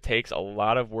 because it takes a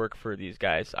lot of work for these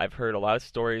guys. I've heard a lot of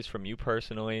stories from you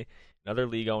personally and other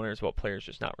league owners about players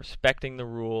just not respecting the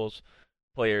rules,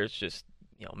 players just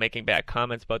making bad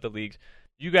comments about the leagues.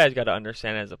 You guys got to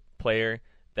understand as a player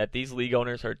that these league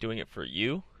owners are doing it for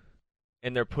you,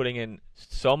 and they're putting in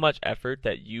so much effort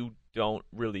that you don't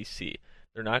really see.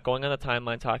 They're not going on the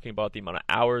timeline talking about the amount of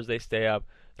hours they stay up.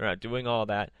 They're not doing all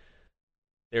that.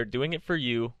 They're doing it for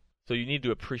you, so you need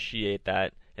to appreciate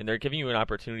that. And they're giving you an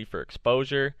opportunity for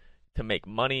exposure, to make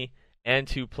money, and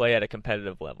to play at a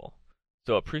competitive level.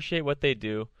 So appreciate what they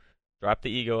do, drop the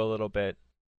ego a little bit,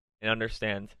 and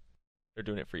understand they're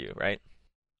doing it for you, right?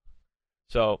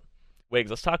 So, Wiggs,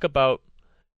 let's talk about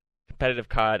competitive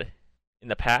COD in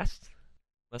the past.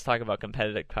 Let's talk about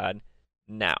competitive COD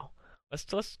now. Let's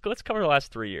cover the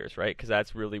last 3 years, right? Because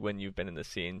that's really when you've been in the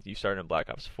scene. You started in Black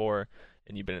Ops 4,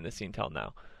 and you've been in the scene till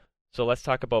now. So let's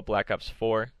talk about Black Ops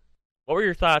 4. What were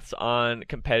your thoughts on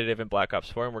competitive in Black Ops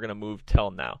 4? And we're gonna move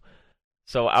till now.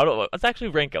 So let's actually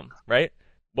rank them, right?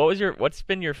 What's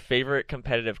been your favorite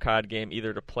competitive COD game,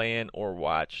 either to play in or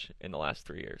watch, in the last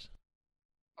 3 years?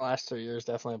 Last 3 years,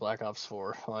 definitely Black Ops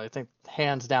 4. Well, I think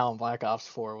hands down Black Ops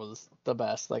 4 was the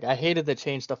best. Like I hated the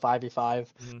change to 5v5.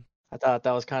 Mm-hmm. I thought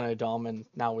that was kind of dumb, and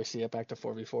now we see it back to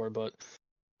 4v4. But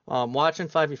watching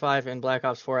 5v5 in Black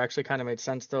Ops 4 actually kind of made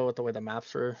sense though with the way the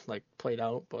maps were like played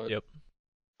out. But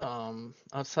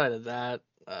outside of that,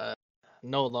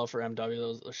 no love for MW. That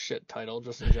was a shit title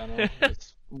just in general.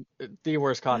 It's the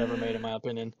worst COD ever made in my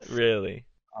opinion. Really?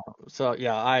 So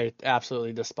yeah, I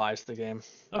absolutely despised the game.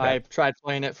 Okay. I tried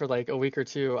playing it for like a week or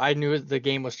two. I knew the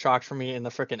game was chalked for me in the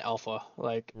freaking alpha.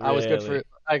 Like I was good for Really?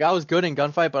 like I was good in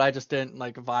gunfight, but I just didn't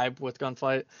like vibe with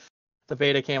gunfight. The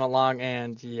beta came along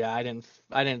and yeah, I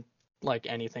didn't like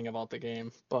anything about the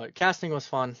game. But casting was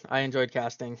fun. I enjoyed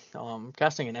casting.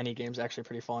 Casting in any game is actually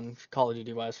pretty fun, Call of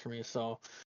Duty wise for me. So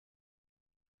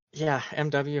yeah,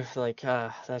 MW like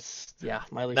that's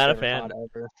my least Not a favorite fan. COD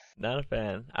ever. Not a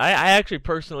fan. I actually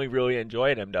personally really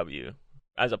enjoyed MW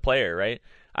as a player, right?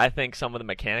 I think some of the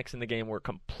mechanics in the game were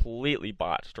completely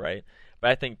botched, right?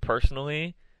 But I think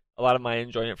personally, a lot of my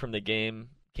enjoyment from the game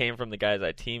came from the guys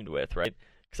I teamed with, right?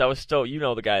 Because I was still,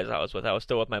 the guys I was with. I was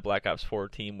still with my Black Ops 4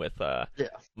 team with Yeah.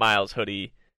 Miles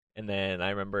Hoodie, and then I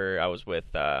remember I was with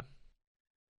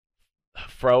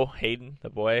Fro Hayden, the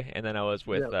boy, and then I was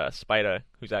with Spida,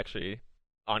 who's actually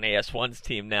on AS1's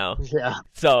team now. Yeah.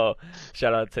 So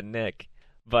shout out to Nick.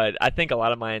 But I think a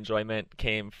lot of my enjoyment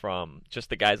came from just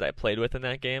the guys I played with in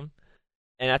that game.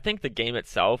 And I think the game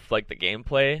itself, like the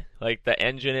gameplay, like the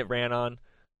engine it ran on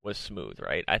was smooth,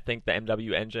 right? I think the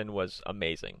MW engine was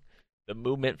amazing. The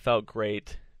movement felt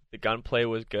great. The gunplay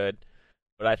was good.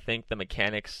 But I think the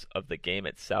mechanics of the game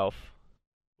itself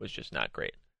was just not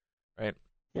great, right?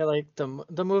 Yeah, like the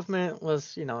movement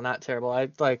was, not terrible. I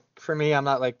like for me, I'm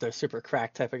not like the super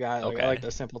crack type of guy. Like Okay. I like the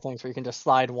simple things where you can just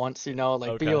slide once, like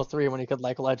Okay. BO3 when you could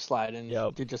like ledge slide and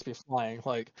Yep. you'd just be flying.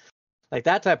 Like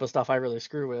that type of stuff I really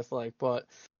screw with. But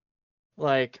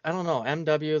like I don't know,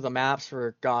 MW the maps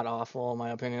were god awful in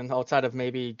my opinion. Outside of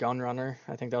maybe Gunrunner,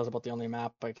 I think that was about the only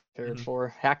map I cared Mhm. for.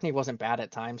 Hackney wasn't bad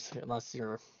at times unless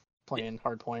you're playing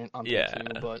hardpoint on Yeah.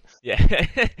 P2, but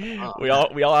Yeah. we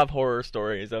all have horror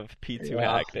stories of P2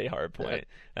 Yeah. Hackney hardpoint.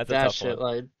 That's a that tough shit,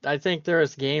 one. like I think there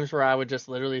was games where I would just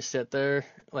literally sit there,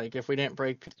 like if we didn't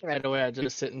break P right away, I'd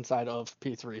just sit inside of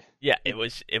P3. Yeah, it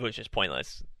was just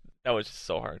pointless. That was just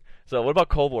so hard. So what about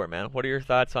Cold War, man? What are your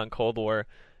thoughts on Cold War?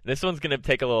 This one's gonna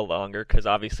take a little longer because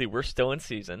obviously we're still in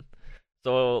season.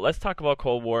 So let's talk about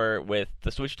Cold War with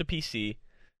the switch to PC,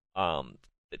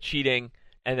 the cheating,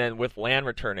 and then with LAN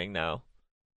returning now.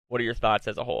 What are your thoughts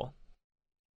as a whole?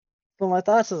 So my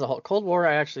thoughts as a whole, Cold War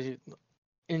I actually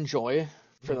enjoy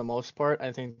for Mhm. the most part.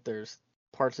 I think there's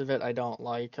parts of it I don't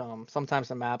like. Sometimes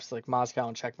the maps like Moscow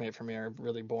and Checkmate for me are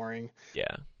really boring.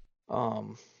 Yeah.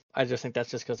 I just think that's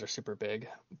just because they're super big.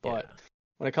 But Yeah.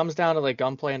 when it comes down to like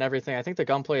gunplay and everything, I think the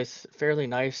gunplay is fairly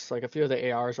nice. Like a few of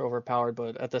the ARs are overpowered,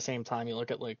 but at the same time, you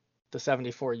look at like the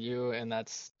 74U and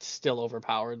that's still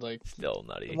overpowered. Like Still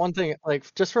nutty. one thing,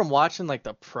 like just from watching like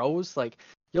the pros, like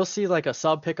you'll see like a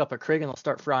sub pick up a Krig and they'll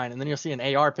start frying, and then you'll see an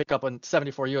AR pick up a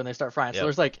 74U and they start frying. Yep. So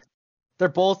there's like they're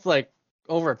both like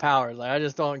overpowered. Like I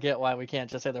just don't get why we can't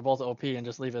just say they're both OP and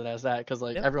just leave it as that, because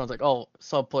like Yep. everyone's like, oh,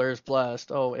 sub players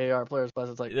blessed, oh, AR players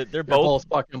blessed. It's like They're they're both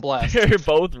both fucking blessed. they're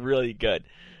both really good,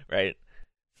 right?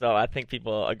 So I think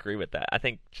people agree with that. I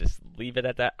think just leave it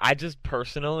at that. I just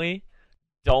personally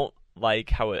don't like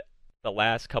how the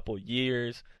last couple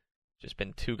years just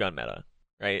been 2-gun meta,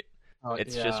 right? Oh,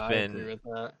 It's yeah, just I been, agree with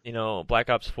that. Black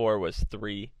Ops 4 was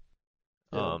 3.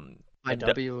 Yeah. M-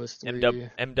 IW was 3.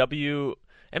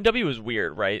 MW was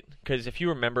weird, right? Because if you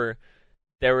remember,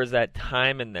 there was that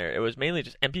time in there. It was mainly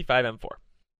just MP5, M4,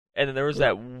 and then there was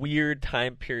that weird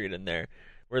time period in there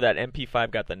where that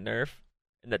MP5 got the nerf,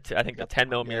 and I think the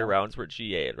 10mm rounds were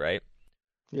GA'd, right?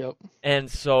 Yep.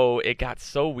 And so it got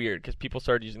so weird because people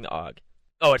started using the AUG.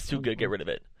 Oh, it's too good, get rid of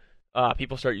it.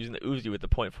 People started using the Uzi with the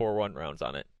 .41 rounds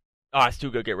on it. Oh, it's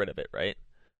too good, get rid of it, right?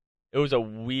 It was a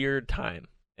weird time.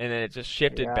 And then it just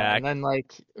shifted back. And then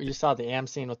like you saw the AM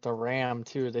scene with the Ram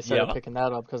too. They started picking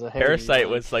that up because of Harry. Parasite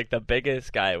was like the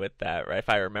biggest guy with that, right? If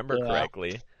I remember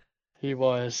correctly. He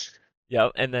was.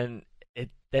 Yep. And then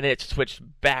it switched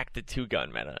back to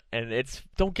 2-gun meta. And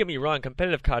don't get me wrong,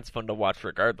 competitive COD's fun to watch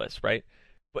regardless, right?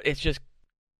 But it's just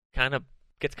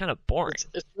gets kind of boring.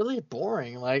 It's really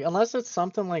boring. Like unless it's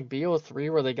something like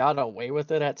BO3 where they got away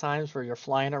with it at times, where you're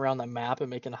flying around the map and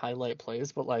making highlight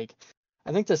plays. But like,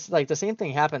 I think this like the same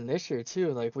thing happened this year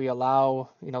too. Like we allow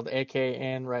the AK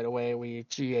in right away, we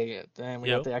GA it, then we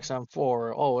got the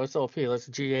XM4. Oh, it's OP. Let's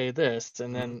GA this,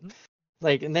 and then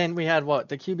and then we had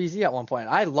the QBZ at one point.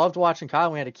 I loved watching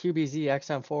COD. We had a QBZ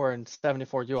XM4 and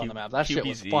 74U on the map. That shit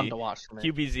was fun to watch for me.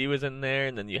 QBZ was in there,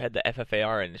 and then you had the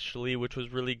FFAR initially, which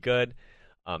was really good.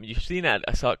 You've seen that.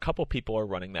 I saw a couple people are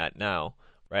running that now,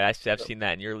 right? I've seen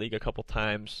that in your league a couple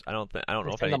times. I don't know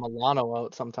if any. The Milano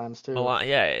out sometimes too.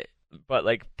 Yeah, but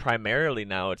like primarily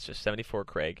now it's just 74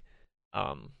 Krig.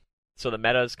 So the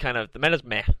meta's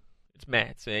meh. it's meh.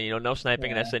 It's, no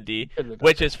sniping in Yeah, S&D, could be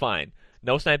which better. is fine.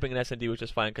 No sniping in S&D, which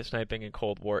is fine because sniping in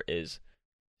Cold War is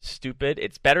stupid.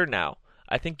 It's better now.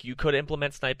 I think you could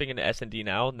implement sniping in S&D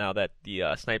now that the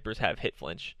snipers have hit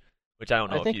flinch, which I don't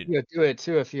know I if think you. you would do it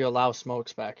too if you allow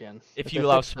smokes back in. If they you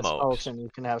allow fix the smokes. and you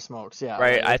can have smokes, yeah.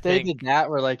 Right, Like, I if they think- did that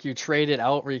where like you trade it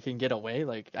out where you can get away,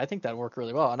 like I think that'd work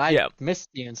really well. And I Yeah. miss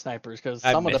seeing snipers because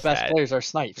I some of the miss best that. players are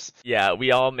snipes. Yeah,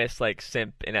 we all miss like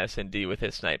Simp in S&D with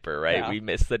his sniper, right? Yeah. We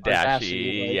miss the Or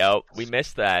dashy. like- Yep, we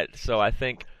miss that. So I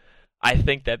think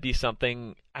that'd be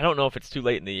something. I don't know if it's too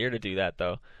late in the year to do that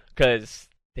though, because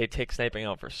they take sniping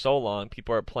out for so long.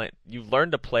 People are playing. You've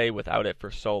learned to play without it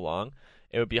for so long.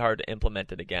 It would be hard to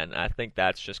implement it again. I think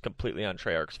that's just completely on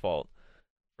Treyarch's fault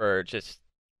for just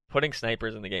putting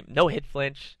snipers in the game. No hit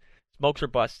flinch, smokes are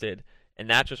busted, and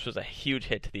that just was a huge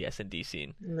hit to the S&D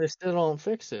scene. They still don't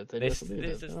fix it. They They just leave it.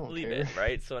 They just don't leave care. it,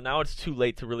 right? So now it's too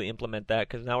late to really implement that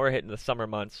because now we're hitting the summer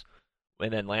months,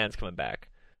 and then LAN's coming back.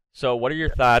 So what are your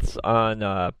thoughts on?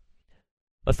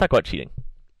 Let's talk about cheating.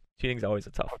 Cheating's always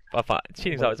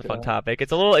cheating's always a fun topic.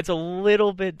 It's a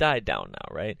little bit died down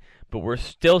now, right? But we're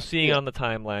still seeing it on the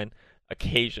timeline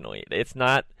occasionally. It's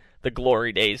not the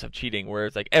glory days of cheating where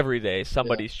it's like every day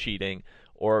somebody's cheating,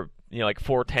 or like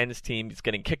 410's team is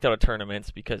getting kicked out of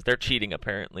tournaments because they're cheating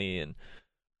apparently. And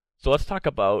so let's talk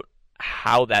about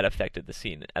how that affected the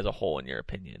scene as a whole, in your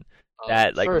opinion.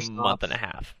 That like First month off- and a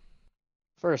half.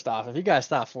 First off, if you guys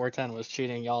thought 410 was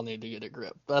cheating, y'all need to get a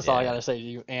grip. That's all I Yeah. gotta say to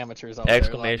you amateurs out there.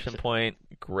 Exclamation point,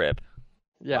 grip.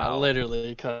 Yeah, Wow. literally,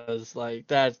 because like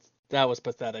that was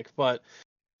pathetic. But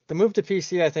the move to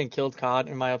PC, I think, killed COD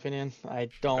in my opinion. I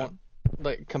don't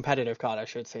like competitive COD, I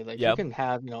should say. Like Yep. you can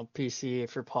have PC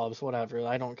for pubs, whatever.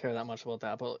 I don't care that much about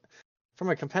that. But from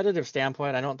a competitive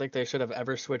standpoint, I don't think they should have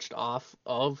ever switched off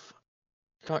of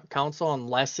console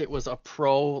unless it was a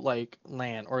pro like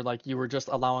LAN or like you were just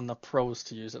allowing the pros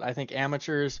to use it. I think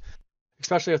amateurs,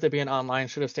 especially if they being online,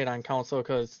 should have stayed on console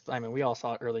because I mean we all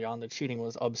saw it early on. The cheating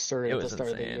was absurd It at the was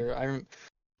start of insane. the year.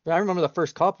 I remember the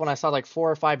first cup when I saw like 4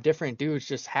 or 5 different dudes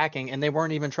just hacking and they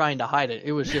weren't even trying to hide it.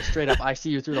 It was just straight up, I see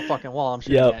you through the fucking wall. I'm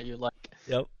shooting Yep. at you. Like,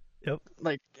 Yep.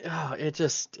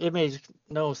 it made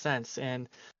no sense. And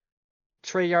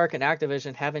Treyarch and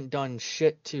Activision haven't done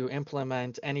shit to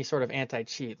implement any sort of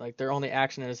anti-cheat. Like their only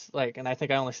action is like, and I think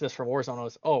I only see this for Warzone,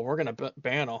 was, oh, we're gonna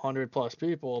ban 100+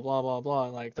 people, blah blah blah,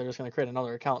 and like they're just gonna create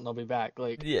another account and they'll be back.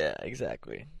 Like Yeah,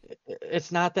 exactly.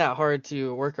 it's not that hard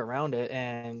to work around it.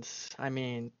 And I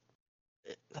mean,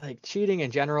 like cheating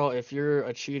in general, if you're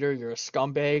a cheater, you're a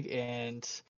scumbag. And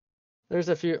there's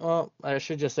a few, well, I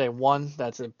should just say one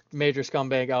that's a major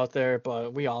scumbag out there,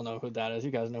 but we all know who that is.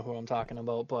 You guys know who I'm talking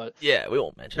about. But Yeah, we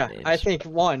won't mention yeah, names. I think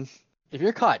one, if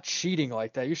you're caught cheating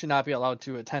like that, you should not be allowed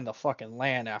to attend the fucking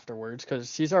LAN afterwards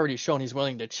because he's already shown he's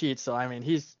willing to cheat. So I mean,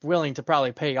 he's willing to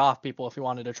probably pay off people if he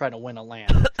wanted to try to win a LAN.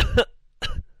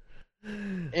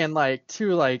 And like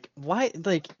two, like why,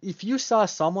 like if you saw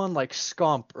someone like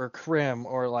Scump or Crim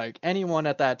or like anyone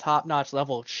at that top-notch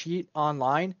level cheat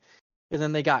online, and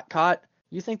then they got caught,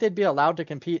 you think they'd be allowed to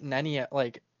compete in any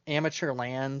like amateur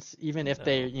LANs, even if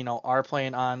they are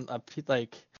playing on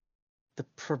like the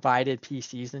provided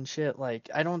PCs and shit? Like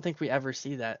I don't think we ever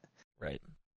see that. Right.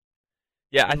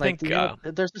 Yeah, I And, like,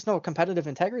 think there's just no competitive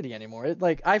integrity anymore.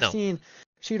 Like I've No. seen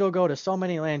Cheeto go to so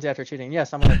many LANs after cheating.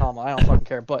 Yes, I'm gonna call him. I don't fucking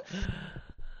care. But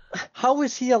how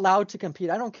is he allowed to compete?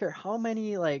 I don't care how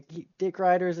many like dick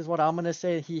riders is what I'm gonna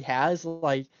say he has.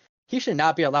 Like he should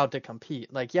not be allowed to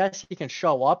compete. Like yes, he can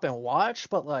show up and watch,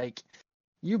 but like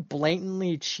you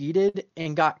blatantly cheated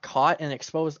and got caught and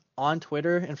exposed on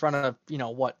Twitter in front of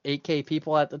 8K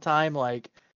people at the time. Like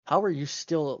how are you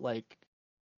still like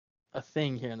a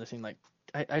thing here in the scene? Like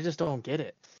I just don't get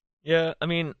it. Yeah, I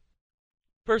mean,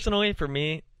 personally for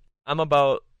me, I'm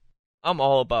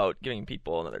all about giving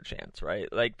people another chance,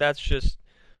 right? Like that's just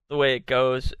the way it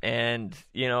goes. And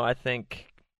I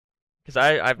think because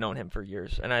I've known him for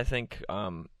years, and I think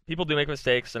people do make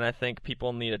mistakes, and I think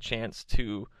people need a chance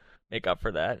to make up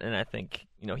for that. And I think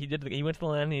he went to the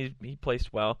LAN, he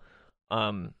placed well,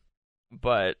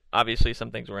 but obviously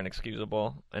some things were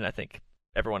inexcusable, and I think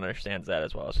everyone understands that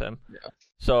as well as him. Yeah.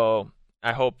 So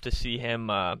I hope to see him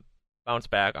bounce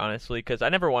back, honestly, because I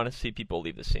never want to see people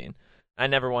leave the scene. I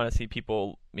never want to see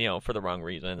people, for the wrong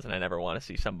reasons, and I never want to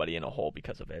see somebody in a hole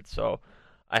because of it. So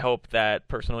I hope that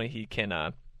personally he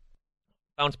can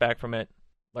bounce back from it,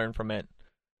 learn from it,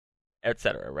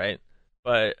 etc. Right?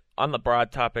 But on the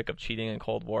broad topic of cheating in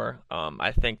Cold War,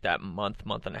 I think that month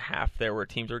and a half there where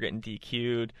teams were getting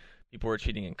DQ'd, people were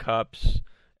cheating in cups,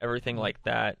 everything like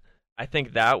that. I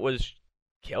think that was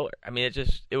killer. I mean,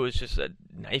 it was just a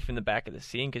knife in the back of the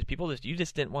scene because you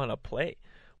just didn't want to play.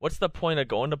 what's the point of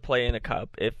going to play in a cup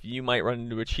if you might run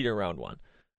into a cheater round one?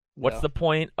 What's Yeah. the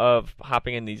point of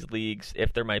hopping in these leagues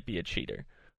if there might be a cheater,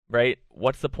 right?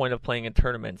 What's the point of playing in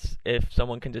tournaments if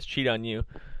someone can just cheat on you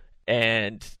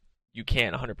and you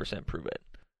can't 100% prove it,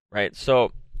 right?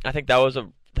 So I think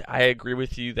I agree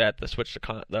with you that the switch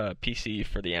to the PC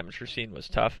for the amateur scene was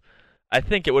tough. I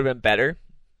think it would have been better,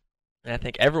 and I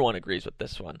think everyone agrees with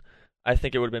this one. I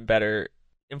think it would have been better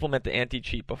implement the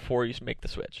anti-cheat before you make the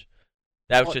switch.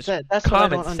 That was just That's what I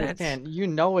common don't sense. understand. You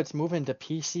know it's moving to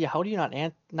PC. How do you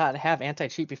not have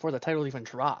anti-cheat before the title even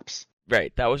drops?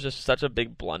 Right. That was just such a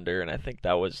big blunder, and I think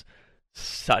that was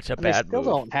such a And they bad still move.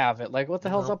 don't have it. Like, what the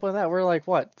hell's No. up with that? We're like,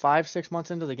 what, 5-6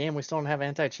 months into the game, we still don't have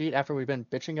anti-cheat after we've been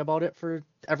bitching about it for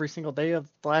every single day of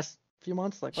the last few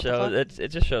months? Like, what the fuck? It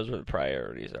just shows where the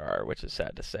priorities are, which is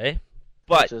sad to say.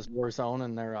 But Which is Warzone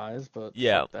in their eyes, but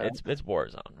yeah, fuck that. it's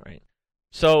Warzone, right?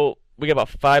 So we got about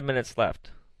 5 minutes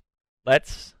left.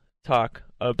 Let's talk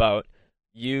about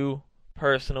you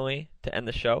personally to end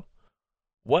the show.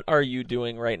 What are you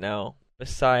doing right now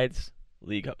besides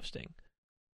league hosting?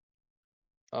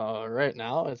 Right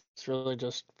now it's really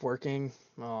just working.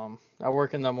 I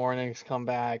work in the mornings, come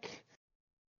back,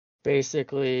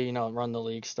 basically, run the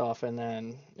league stuff, and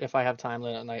then if I have time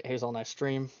late at night, Hazel and I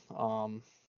stream.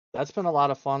 That's been a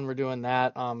lot of fun. We're doing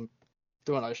that.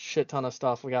 Doing a shit ton of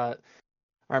stuff. We got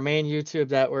our main YouTube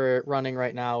that we're running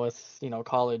right now with,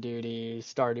 Call of Duty,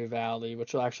 Stardew Valley,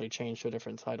 which will actually change to a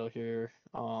different title here.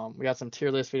 We got some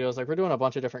tier list videos. Like, we're doing a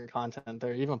bunch of different content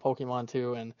there, even Pokemon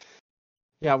too. And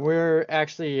yeah,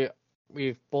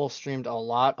 we've both streamed a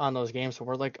lot on those games, so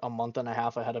we're like a month and a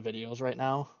half ahead of videos right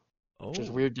now, which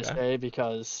is weird to say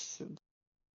because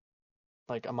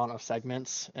like amount of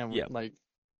segments and Yeah.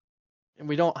 and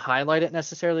we don't highlight it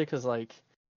necessarily because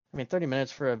 30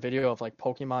 minutes for a video of like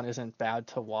Pokemon isn't bad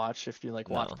to watch if you watch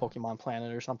No. Pokemon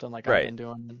Planet or something like Right. I've been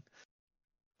doing.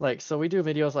 So we do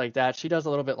videos like that. She does a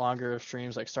little bit longer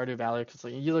streams like Stardew Valley because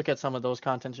you look at some of those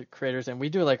content creators and we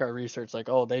do like our research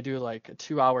they do like a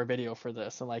 2-hour video for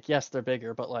this and yes, they're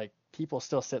bigger, but people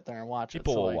still sit there and watch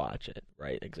People it. So will watch it,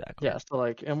 right? Exactly. yeah, so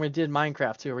and we did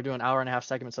Minecraft too. We're doing 1.5-hour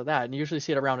segments of that, and you usually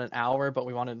see it around an hour, but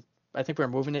I think we're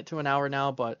moving it to an hour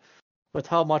now, but with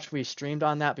how much we streamed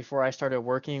on that before I started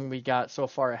working, we got so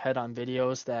far ahead on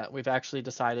videos that we've actually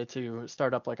decided to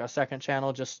start up a second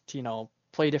channel just to,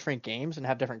 play different games and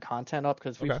have different content up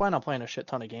because we plan on playing a shit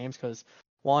ton of games because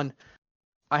one,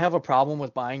 I have a problem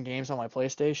with buying games on my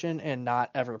PlayStation and not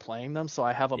ever playing them, so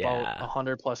I have about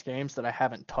 100 plus games that I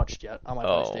haven't touched yet on my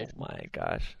PlayStation. Oh my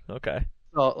gosh. Okay.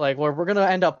 So we're gonna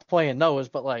end up playing those,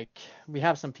 but we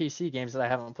have some PC games that I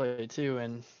haven't played too,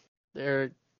 and they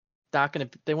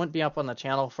wouldn't be up on the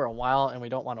channel for a while, and we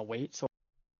don't want to wait. So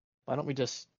why don't we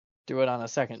just do it on a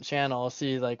second channel,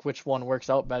 see which one works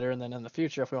out better, and then in the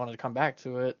future, if we wanted to come back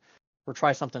to it or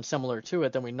try something similar to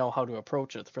it, then we know how to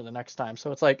approach it for the next time.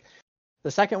 So it's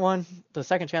the second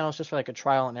channel is just for a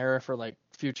trial and error for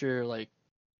future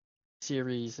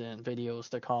series and videos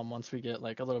to come once we get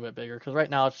a little bit bigger. Because right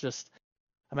now it's just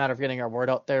a matter of getting our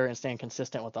word out there and staying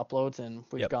consistent with uploads, and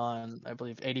we've gone, I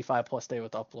believe, 85 plus day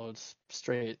with uploads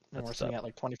straight, and we're sitting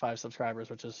at 25 subscribers,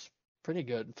 which is pretty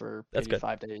good for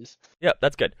 85 days. Yep,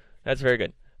 that's good. That's very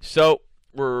good. So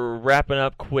we're wrapping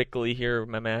up quickly here,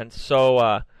 my man.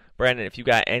 So Brandon, if you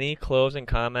got any closing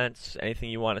comments,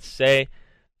 anything you want to say,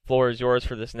 floor is yours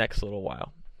for this next little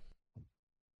while.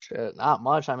 Shit, not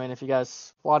much. I mean, if you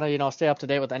guys want to, stay up to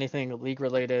date with anything league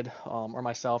related, or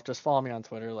myself, just follow me on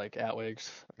Twitter,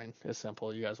 @Wigs. I mean, it's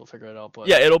simple. You guys will figure it out. But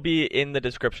yeah, it'll be in the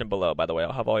description below. By the way,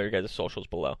 I'll have all your guys' socials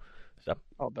below. So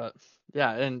I'll bet.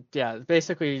 Yeah, and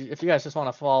basically, if you guys just want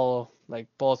to follow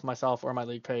both myself or my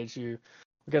league page, you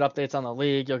get updates on the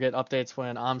league. You'll get updates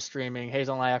when I'm streaming.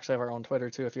 Hazel and I actually have our own Twitter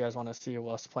too. If you guys want to see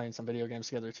us playing some video games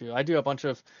together too, I do a bunch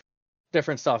of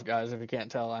different stuff, guys. If you can't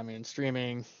tell, I mean,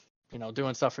 streaming,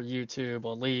 doing stuff for YouTube, a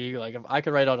league. If I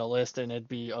could write out a list and it'd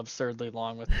be absurdly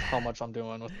long with how much I'm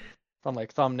doing from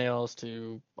thumbnails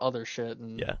to other shit.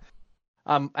 And yeah.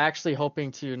 I'm actually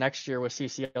hoping to next year with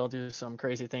CCL do some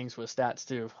crazy things with stats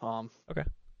too. Okay.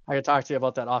 I could talk to you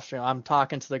about that off stream. I'm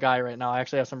talking to the guy right now. I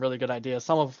actually have some really good ideas,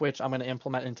 some of which I'm going to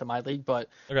implement into my league, but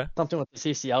something with the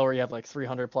CCL where you have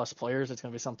 300 plus players, it's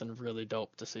going to be something really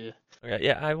dope to see. Okay,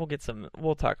 yeah, I will get some.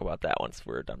 We'll talk about that once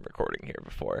we're done recording here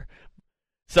before.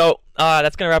 So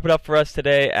that's going to wrap it up for us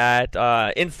today at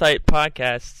Insight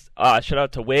Podcasts. Shout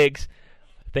out to Wigs.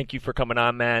 Thank you for coming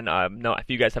on, man. No, if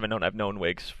you guys haven't known, I've known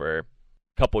Wigs for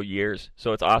couple years,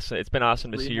 so it's awesome. It's been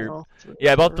awesome to see your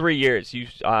about 3 years.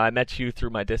 I met you through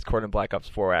my Discord in Black Ops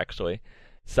 4 actually,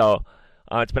 so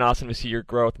It's been awesome to see your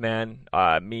growth, man.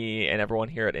 Me and everyone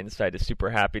here at Insight is super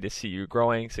happy to see you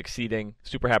growing, succeeding.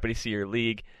 Super happy to see your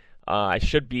league. I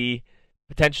should be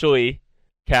potentially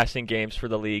casting games for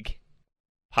the league.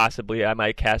 Possibly, I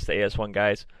might cast the AS1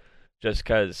 guys just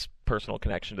because personal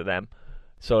connection to them.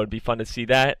 So it'd be fun to see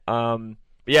that. But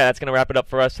yeah, that's going to wrap it up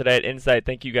for us today at Insight.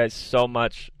 Thank you guys so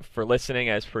much for listening.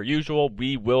 As per usual,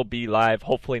 we will be live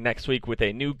hopefully next week with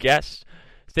a new guest.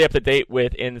 Stay up to date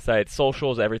with Insight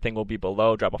socials. Everything will be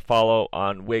below. Drop a follow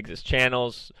on Wiggs'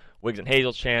 channels, Wiggs and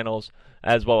Hazel's channels,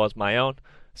 as well as my own.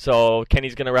 So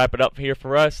Kenny's going to wrap it up here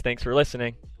for us. Thanks for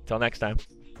listening. Until next time.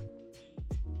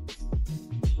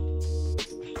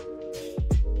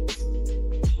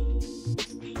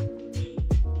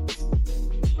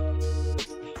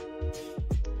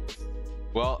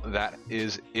 Well, that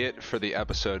is it for the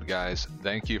episode, guys.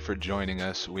 Thank you for joining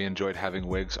us. We enjoyed having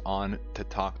Wiggs on to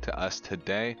talk to us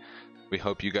today. We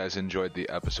hope you guys enjoyed the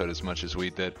episode as much as we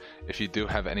did. If you do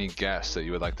have any guests that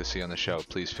you would like to see on the show,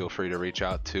 please feel free to reach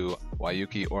out to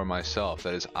Wayuki or myself.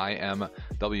 That is IMWIUKI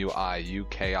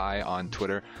on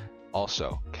Twitter.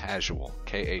 Also, Casual,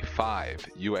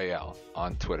 KA5UAL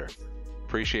on Twitter.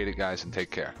 Appreciate it, guys, and take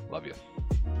care. Love you.